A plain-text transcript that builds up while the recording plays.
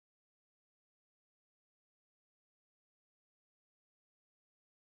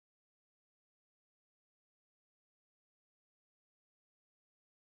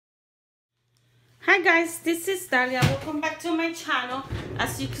Hi guys, this is Dalia. Welcome back to my channel.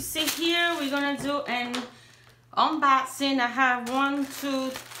 As you can see here, we're gonna do an unboxing. I have 1, 2,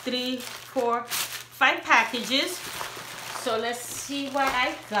 3, 4, 5 packages. So let's see what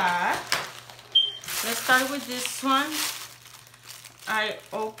I got. Let's start with this one. I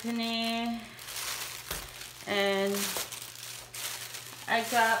open it and I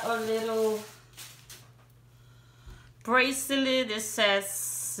got a little bracelet that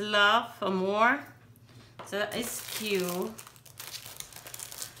says love or more. So it's cute.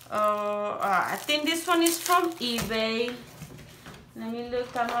 I think this one is from eBay. Let me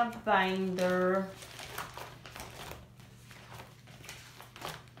look at my binder.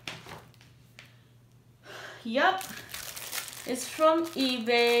 Yup, it's from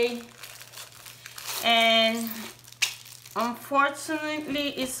eBay, and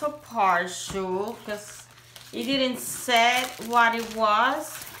unfortunately it's a partial because it didn't say what it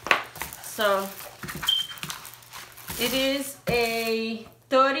was. So it is a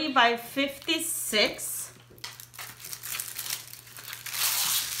 30 by 56.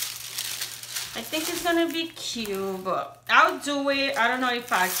 I think it's gonna be cute, but I'll do it. I don't know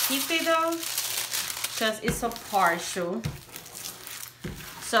if I'll keep it though, because it's a partial.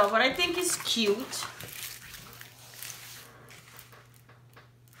 So, but I think it's cute.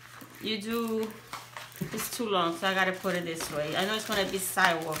 It's too long, so I gotta put it this way. I know it's gonna be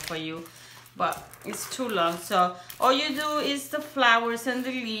sidewalk for you, but it's too long. So all you do is the flowers and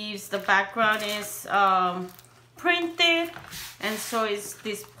the leaves. The background is printed, and so is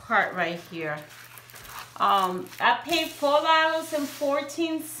this part right here. I paid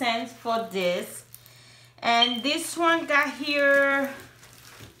 $4.14 for this, and this one got here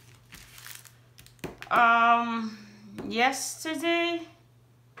yesterday.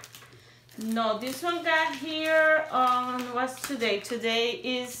 No, this one got here on, what's today? Today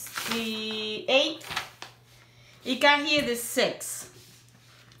is the 8th. It got here the 6th.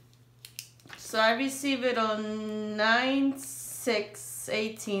 So I received it on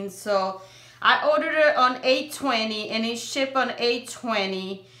 9/6/18. So I ordered it on 8/20 and it shipped on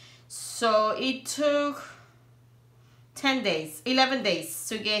 8/20. So it took 10 days, 11 days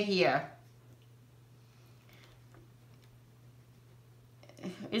to get here.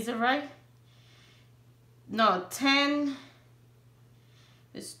 Is it right? No, 10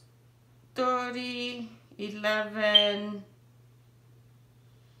 is 30, 11,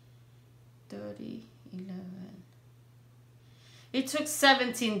 30, 11. It took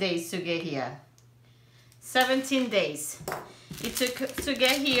 17 days to get here. 17 days. It took to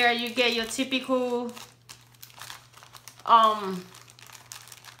get here. You get your typical,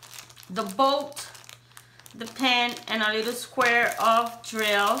 the bolt, the pen, and a little square of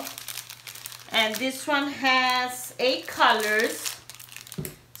drill. And this one has 8 colors.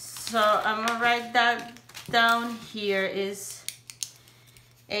 So I'm gonna write that down here. Is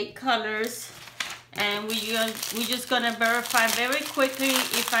 8 colors, and we're just gonna verify very quickly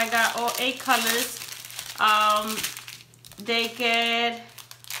if I got all 8 colors. They get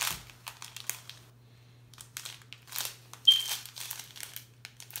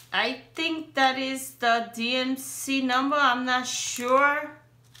I think that is the DMC number. I'm not sure.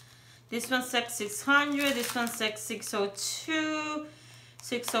 This one says 600, this one says 602,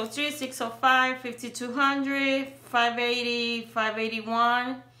 603, 605, 5200, 580,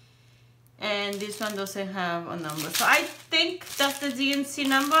 581, and this one doesn't have a number. So I think that's the DMC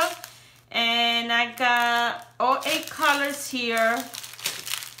number, and I got all 8 colors here.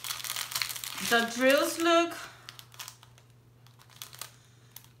 The drills look,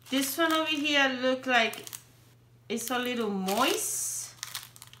 this one over here look like it's a little moist.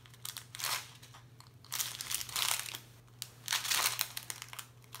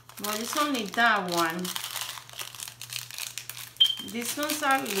 Well, it's only that one. These ones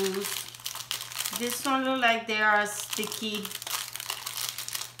are loose. This one look like they are sticky.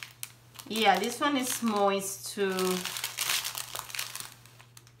 Yeah, this one is moist too.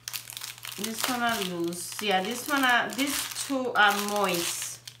 This one are loose. Yeah, these two are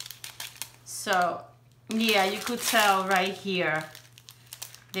moist. So yeah, you could tell right here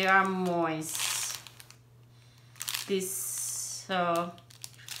they are moist. So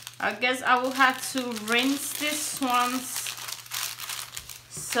I guess I will have to rinse these ones.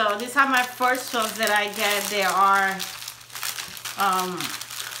 So these are my first ones that I get. They are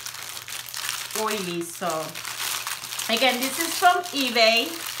oily. So again, this is from eBay,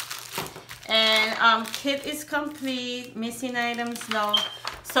 and kit is complete. Missing items, no.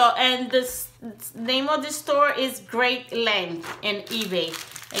 So, and this name of the store is Great Length in eBay.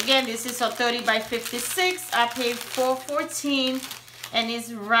 Again, this is a 30 by 56. I paid $4.14, and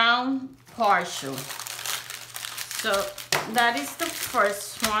it's round partial. So that is the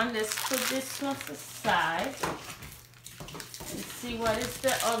first one. Let's put this one aside. Let's see what is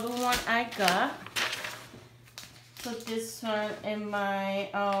the other one I got. Put this one in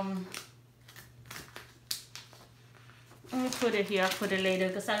my, let me put it here. I'll put it later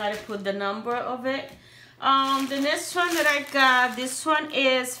because I gotta put the number of it. The next one that I got, this one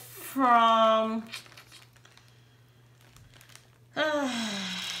is from,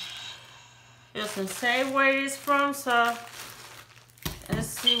 it doesn't say where it is from, so let's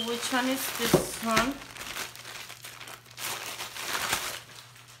see which one is this one.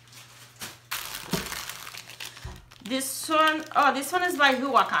 This one, oh, this one is by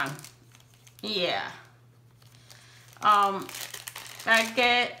Huacan. Yeah. I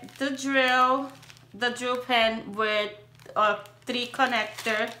get the drill pen with a 3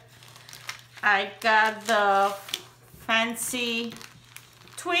 connector. I got the fancy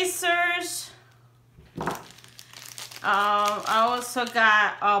tweezers. I also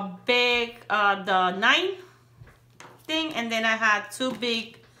got a big, the 9 thing, and then I had 2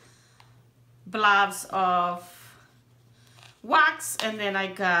 big blobs of wax, and then I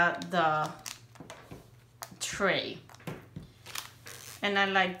got the tray. And I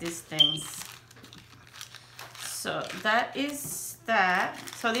like these things. So that is that.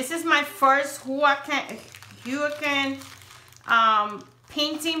 So this is my first Huacan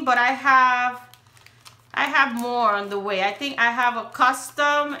painting, but I have more on the way. I think I have a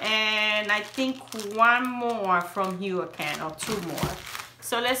custom and I think one more from Huacan, or 2 more.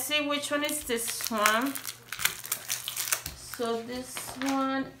 So let's see which one is this one. So this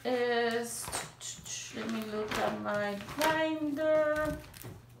one is, let me look at my binder.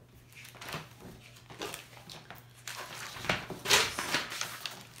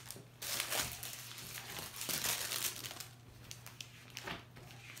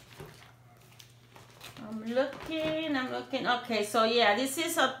 I'm looking. Okay, so yeah, this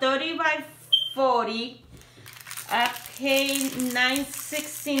is a 30 by 40. I paid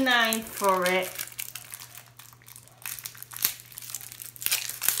 $9.69 for it.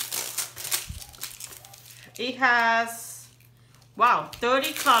 It has, wow,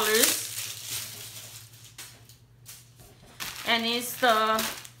 30 colors. And it's the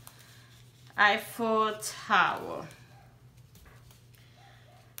Eiffel Tower.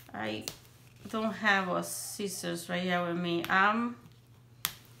 I don't have a scissors right here with me. I'm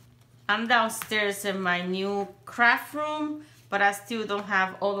downstairs in my new craft room, but I still don't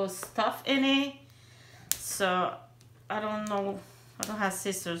have all those stuff in it. So I don't know. I don't have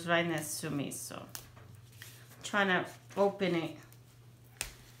scissors right next to me, so I'm trying to open it.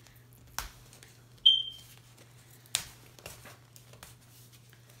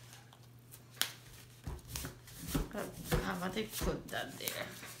 How did they put that there?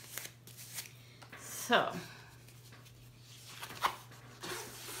 So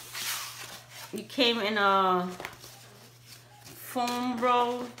it came in a foam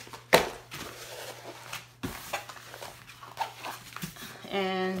roll,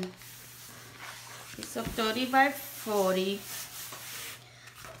 and it's a 30 by 40.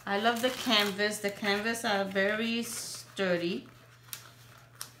 I love the canvas. The canvas are very sturdy.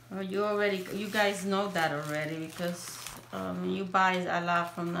 You guys know that already because you buy a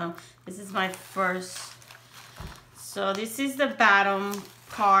lot from them. This is my first. So this is the bottom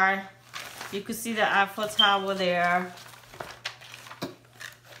part. You can see the Eiffel Tower there.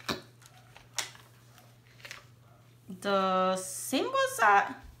 The symbols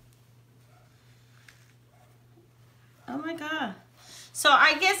are, oh my god. So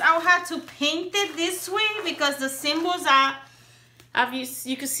I guess I'll have to paint it this way because the symbols are,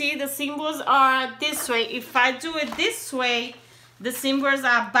 you can see the symbols are this way. If I do it this way, the symbols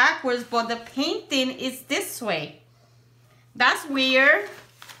are backwards, but the painting is this way. That's weird.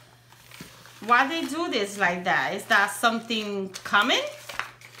 Why they do this like that? Is that something coming?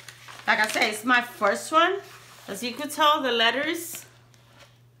 Like I said, it's my first one. As you could tell, the letters,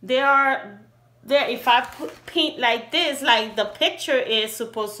 they are there. If I paint like this, like the picture is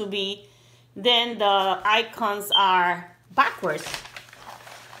supposed to be, then the icons are backwards.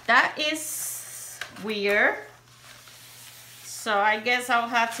 That is weird. So I guess I'll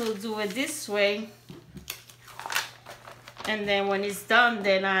have to do it this way. And then when it's done,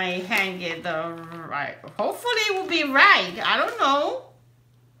 then I hang it right. Hopefully it will be right. I don't know.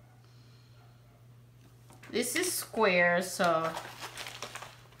 This is square, so.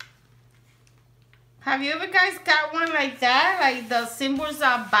 Have you ever guys got one like that? Like the symbols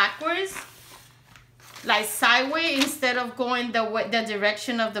are backwards? Like sideways instead of going the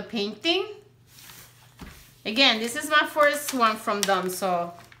direction of the painting? Again, this is my first one from them,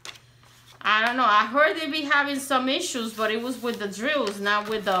 so I don't know. I heard they be having some issues, but it was with the drills, not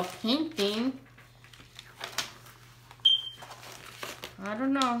with the painting. I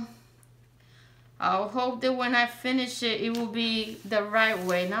don't know. I'll hope that when I finish it, it will be the right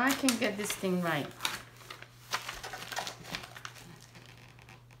way. Now I can get this thing right.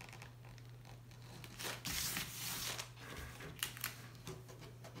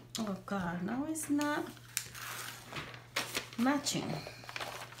 Oh God, no, it's not matching.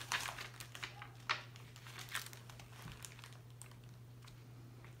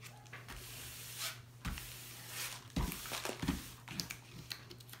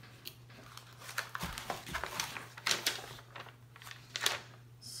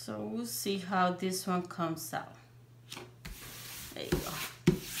 So we'll see how this one comes out. There you go.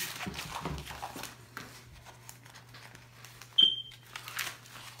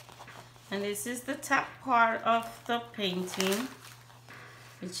 And this is the top part of the painting,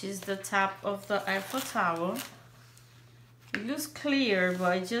 which is the top of the Eiffel Tower. It looks clear,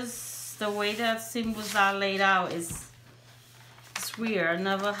 but just the way that symbols are laid out is weird. I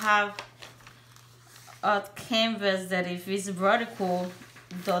never have a canvas that if it's vertical,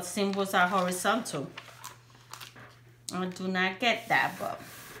 the symbols are horizontal. I do not get that, but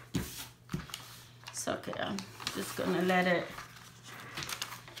it's okay. I'm just gonna let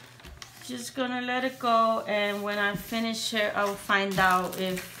it go, and when I finish it, I will find out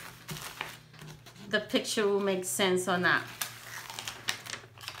if the picture will make sense or not.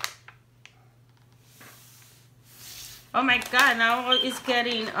 Oh my God, now it's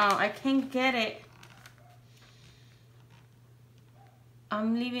getting, I can't get it.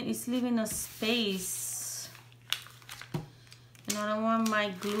 It's leaving a space. And I don't want my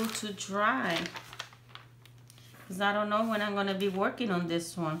glue to dry, because I don't know when I'm gonna be working on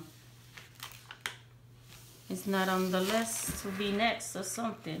this one. It's not on the list to be next or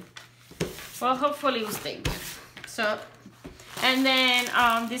something. Well, hopefully it will stay good. So, and then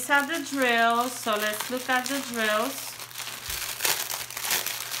these are the drills. So let's look at the drills.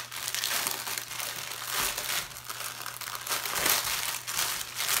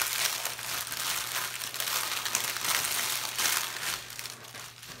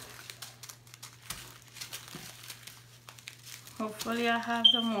 Hopefully I have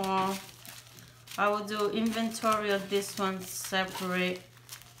them all. I will do inventory of this one separate.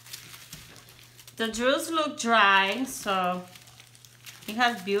 The drills look dry, so it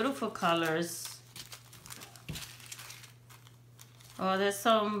has beautiful colors. Oh, there's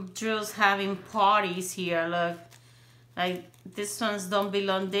some drills having parties here. Look, like this ones don't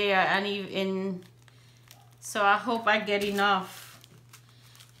belong there, and even so I hope I get enough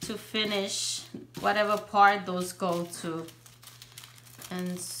to finish whatever part those go to.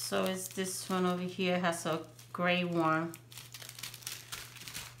 And so is this one over here, has a gray one.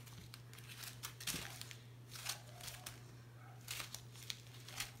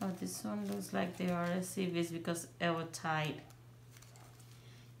 Oh, this one looks like they are, let's see if it's because airtight.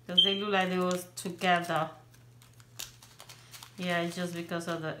 Because they look like they was together. Yeah, it's just because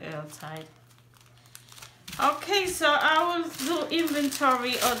of the airtight. Okay, so I will do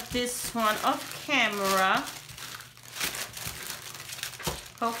inventory of this one off camera.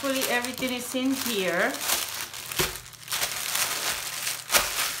 Hopefully everything is in here.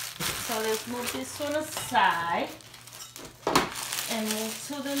 So let's move this one aside and move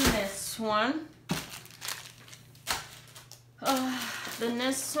to the next one. The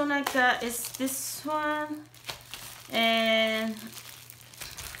next one I got is this one, and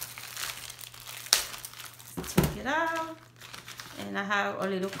take it out, and I have a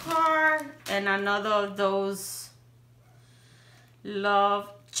little card and another of those love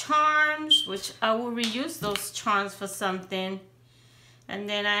charms, which I will reuse those charms for something. And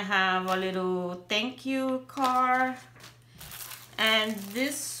then I have a little thank you card, and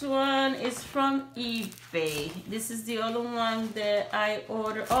this one is from eBay. This is the other one that I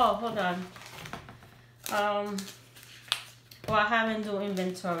ordered. Oh, hold on. Well, I haven't done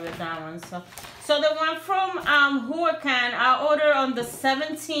inventory of that one. So the one from Huracan, I ordered on the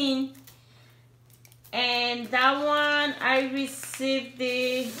 17th, and that one I received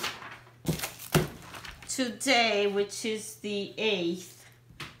it today, which is the 8th.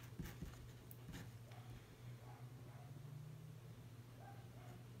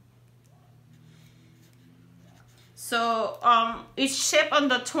 So it's shipped on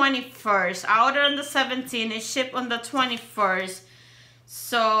the 21st. I ordered on the 17th. It's shipped on the 21st.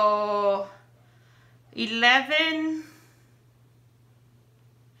 So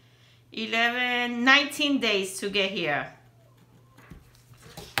 19 days to get here.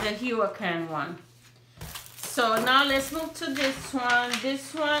 The Huracan one. So now let's move to this one.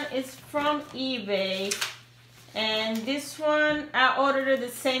 This one is from eBay. And this one, I ordered it the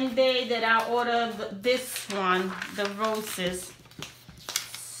same day that I ordered this one, the roses.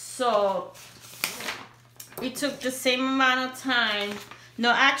 So it took the same amount of time.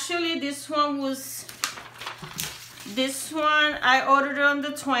 No, actually this one I ordered it on the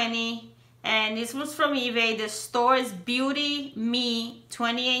 20th. And this was from eBay. The store is Beauty Me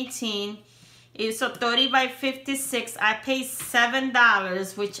 2018. It's a 30 by 56. I paid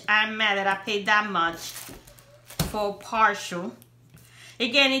 $7, which I'm mad that I paid that much for partial.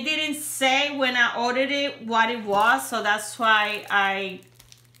 Again, it didn't say when I ordered it what it was, so that's why I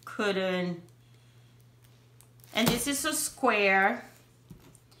couldn't. And this is a square,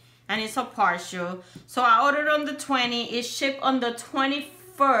 and it's a partial. So I ordered on the 20th. It shipped on the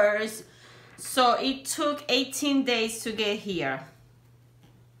 21st. So it took 18 days to get here.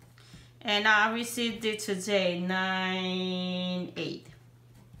 And I received it today, 9/8.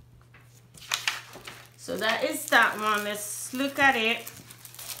 So that is that one. Let's look at it.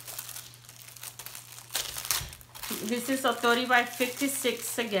 This is a 30 by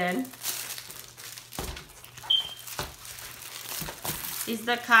 56 again. It's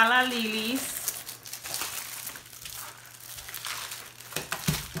the Calla Lilies.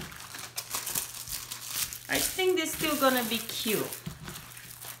 I think they're still gonna be cute.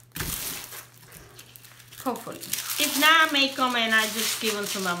 Hopefully. If not, I make them and I just give them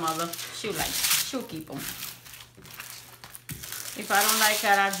to my mother. She'll keep them. If I don't like it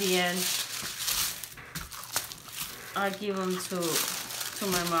at the end, I'll give them to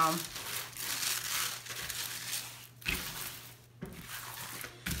my mom.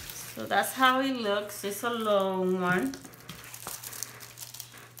 So that's how it looks. It's a long one.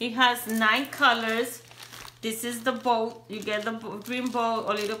 It has 9 colors. This is the bolt. You get the green bolt,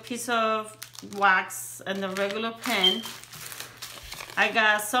 a little piece of wax, and the regular pen. I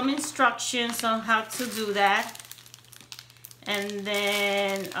got some instructions on how to do that. And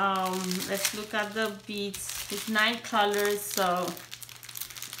then let's look at the beads. It's 9 colors, so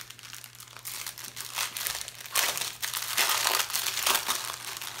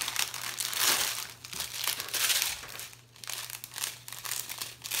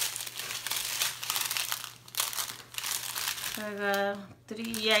I got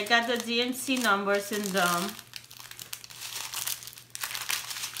 3. Yeah, I got the DMC numbers in them.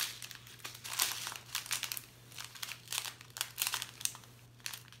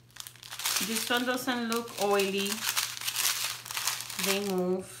 This one doesn't look oily. They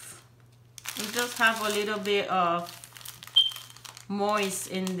move. It just have a little bit of moist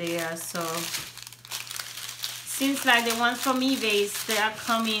in there, so seems like the ones from eBay, they are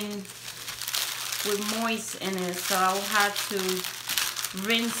coming with moist in it, so I'll have to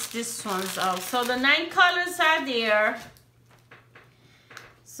rinse this ones out. So the 9 colors are there,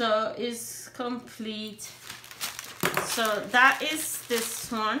 so it's complete. So that is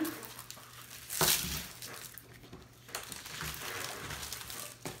this one.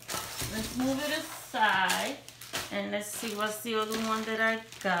 Let's move it aside and let's see what's the other one that I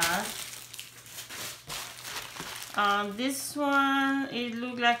got. This one, it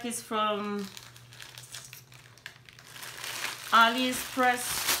looks like it's from AliExpress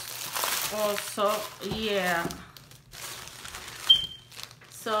also. Yeah.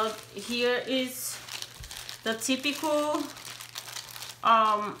 So here is the typical,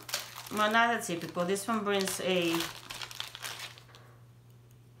 well, not the typical. This one brings a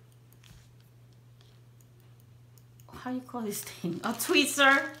how you call this thing? A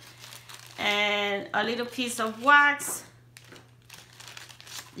tweezer and a little piece of wax,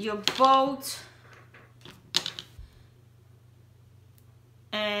 your bolt,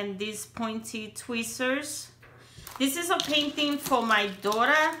 and these pointy tweezers. This is a painting for my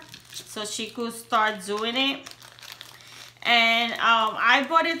daughter, so she could start doing it. And I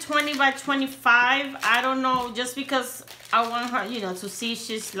bought it 20 by 25. I don't know, just because I want her, you know, to see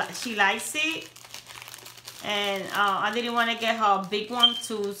if she likes it. And I didn't want to get her a big one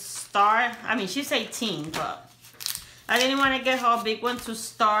to start. I mean, she's 18, but I didn't want to get her a big one to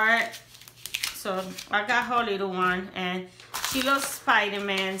start. So I got her a little one, and she loves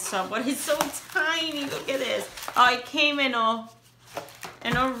Spider-Man. So, but it's so tiny. Look at this. Oh, it came in a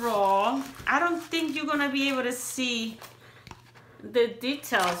roll. I don't think you're gonna be able to see the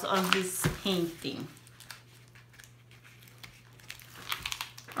details of this painting.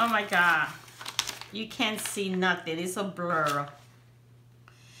 Oh my God. You can't see nothing. It's a blur.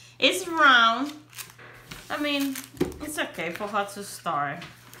 It's round. I mean, it's okay for her to start.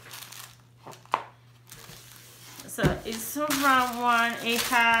 So it's a round one. It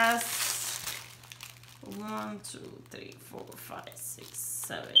has 1, 2, 3, 4, 5, 6,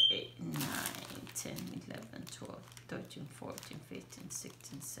 7, 8, 9, 10, 11, 12, 13, 14, 15,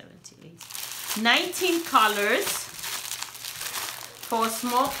 16, 17, 18, 19 colors for a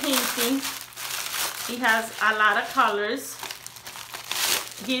small painting. It has a lot of colors.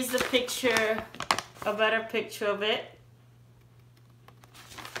 Here's the picture, a better picture of it.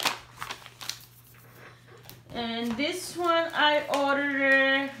 And this one I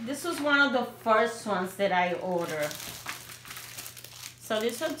ordered, this was one of the first ones that I ordered. So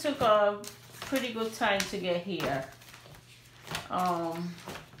this one took a pretty good time to get here. Let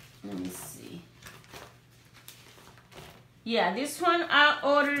me see. Yeah, this one I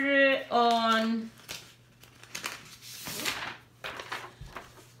ordered it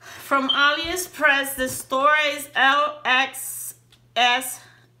from AliExpress. The store is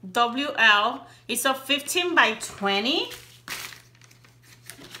LXSWL. It's a 15 by 20.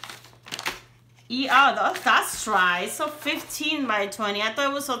 Yeah, that's right. It's a 15 by 20. I thought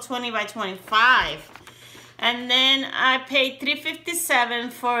it was a 20 by 25. And then I paid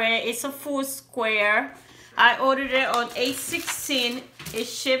 $3.57 for it. It's a full square. I ordered it on 8/16. It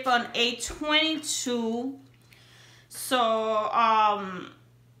shipped on 8/22. So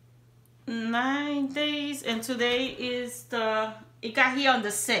 9 days, and today is it got here on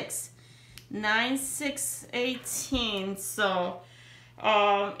the 6th. 9/6/18. So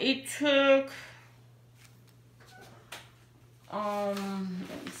it took let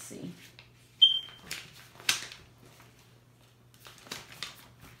me see.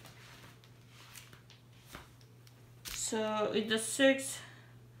 So it's the 6th,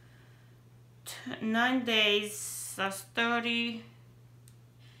 9 days, that's 30,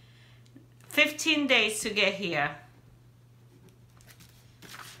 15 days to get here.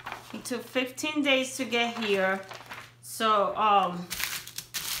 It took 15 days to get here. So I'll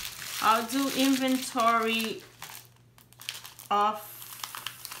do inventory off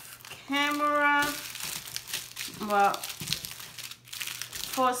camera. Well,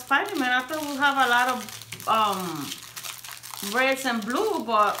 for Spider-Man, I thought we'll have a lot of reds and blue,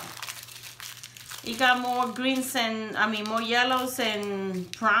 but it got more greens and more yellows and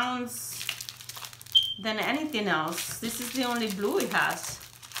browns than anything else. This is the only blue it has.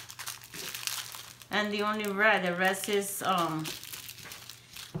 And the only red, the rest is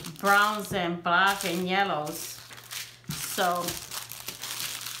browns and black and yellows. So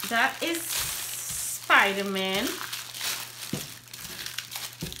that is Spider-Man.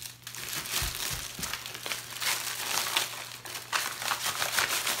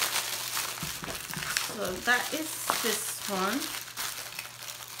 So that is this one.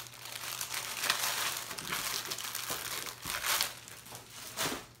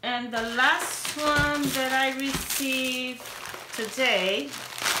 And the last one that I received today,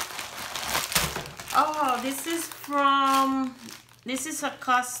 this is a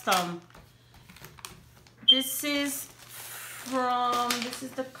custom. This is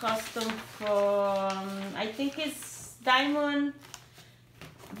the custom from, I think it's Diamond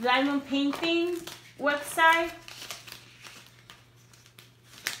Painting website.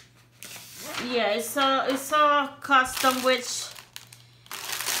 Yeah, it's a custom, which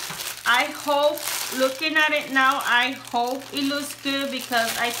I hope, looking at it now, I hope it looks good,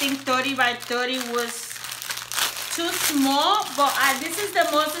 because I think 30 by 30 was too small. But this is the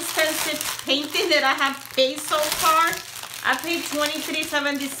most expensive painting that I have paid so far. I paid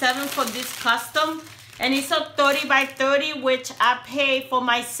 $23.77 for this custom, and it's a 30 by 30, which I pay for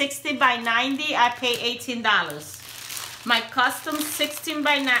my 60 by 90. I pay $18. My custom 60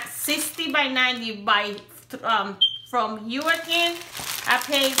 by 90 from Hurricane, I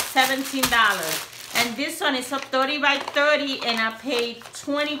paid $17. And this one is a 30 by 30, and I paid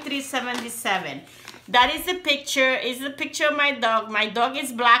 $23.77. That is the picture. Is the picture of my dog. My dog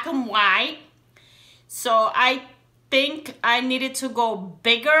is black and white. So I think I needed to go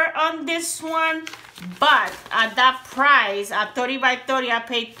bigger on this one. But at that price, at 30 by 30, I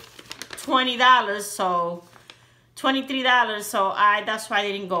paid $20. So $23. So that's why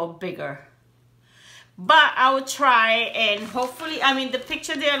I didn't go bigger. But I will try, and hopefully, the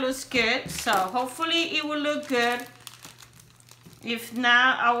picture there looks good. So hopefully it will look good. If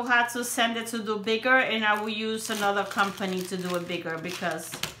not, I will have to send it to do bigger, and I will use another company to do it bigger, because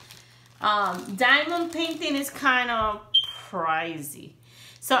diamond painting is kind of pricey.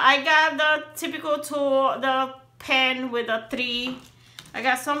 So I got the typical tool, the pen with a 3. I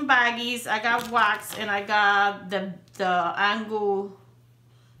got some baggies, I got wax, and I got the angle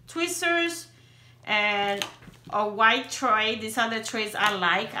tweezers, and a white tray. These are the trays I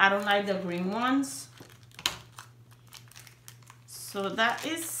like. I don't like the green ones. So that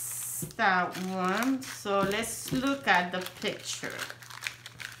is that's that one. So let's look at the picture.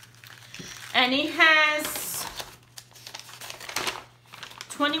 And it has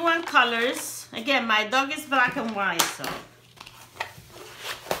 21 colors. Again, my dog is black and white, so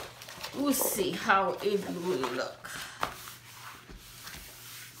we'll see how it will look.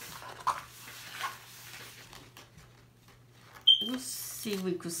 We'll see if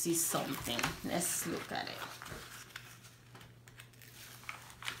we could see something. Let's look at it.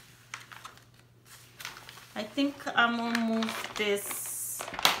 I think I'm gonna move this.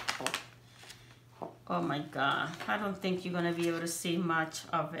 Oh my God, I don't think you're gonna be able to see much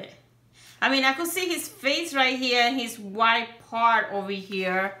of it. I mean, I could see his face right here and his white part over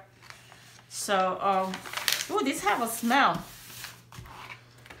here. So, oh, this have a smell.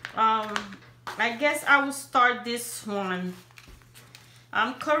 I guess I will start this one.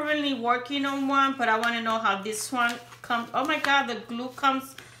 I'm currently working on one, but I want to know how this one comes. Oh my God, the glue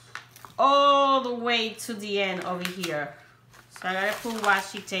comes all the way to the end over here. So I gotta put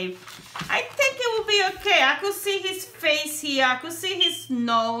washi tape. I think it will be okay. I could see his face here. I could see his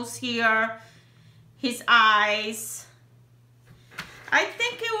nose here. His eyes. I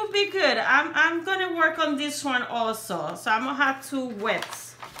think it will be good. I'm gonna work on this one also. So I'm gonna have two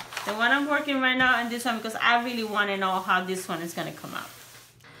wets. The one I'm working right now and this one, because I really want to know how this one is gonna come out.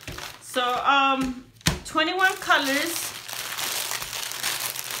 So 21 colors.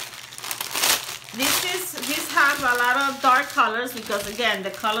 This has a lot of dark colors because again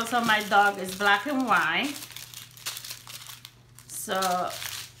the colors of my dog is black and white. So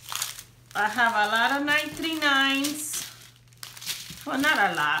I have a lot of 939s. Well, not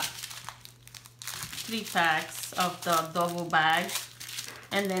a lot. 3 packs of the double bags.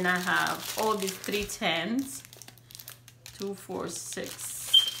 And then I have all these 310s. 2, 4,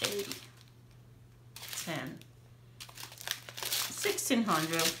 6, 8, 10.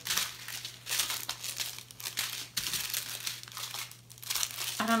 1600.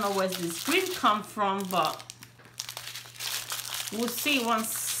 I don't know where this green come from, but we'll see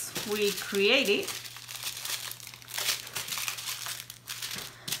once we create it.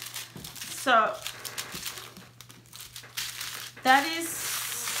 So that is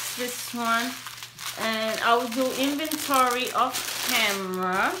this one, and I will do inventory off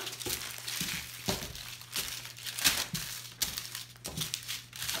camera.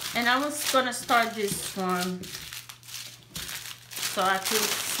 And I was gonna start this one so I could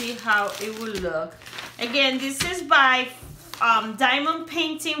see how it will look. Again, this is by Diamond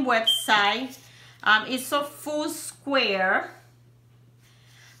Painting website. It's a full square.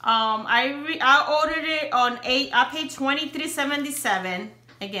 I ordered it on I paid $23.77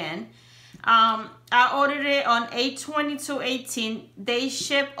 again. I ordered it on 8/22/18. They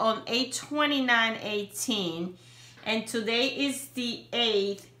ship on 8/29/18, and today is the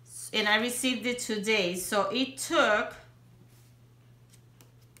 8th, and I received it today. So it took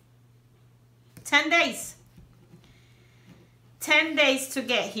 10 days. 10 days to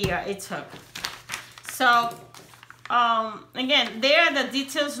get here. It took. So again, there the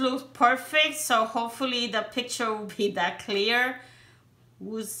details look perfect, so hopefully the picture will be that clear.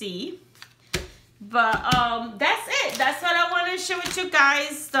 We'll see. But that's it. That's what I want to share with you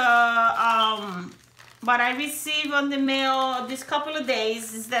guys. The what I received on the mail this couple of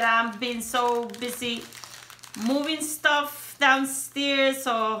days is that I've been so busy moving stuff downstairs,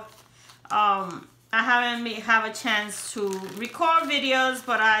 so I haven't have a chance to record videos,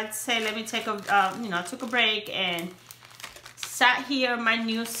 but I'd say let me take a took a break and sat here in my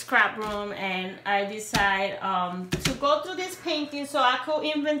new scrap room, and I decided to go through this painting so I could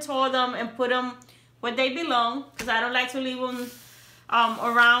inventory them and put them where they belong, because I don't like to leave them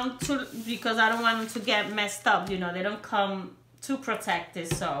around because I don't want them to get messed up. You know, they don't come too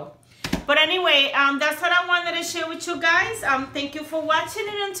protected. So, but anyway, that's what I wanted to share with you guys. Thank you for watching,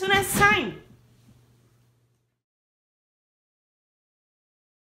 and until next time.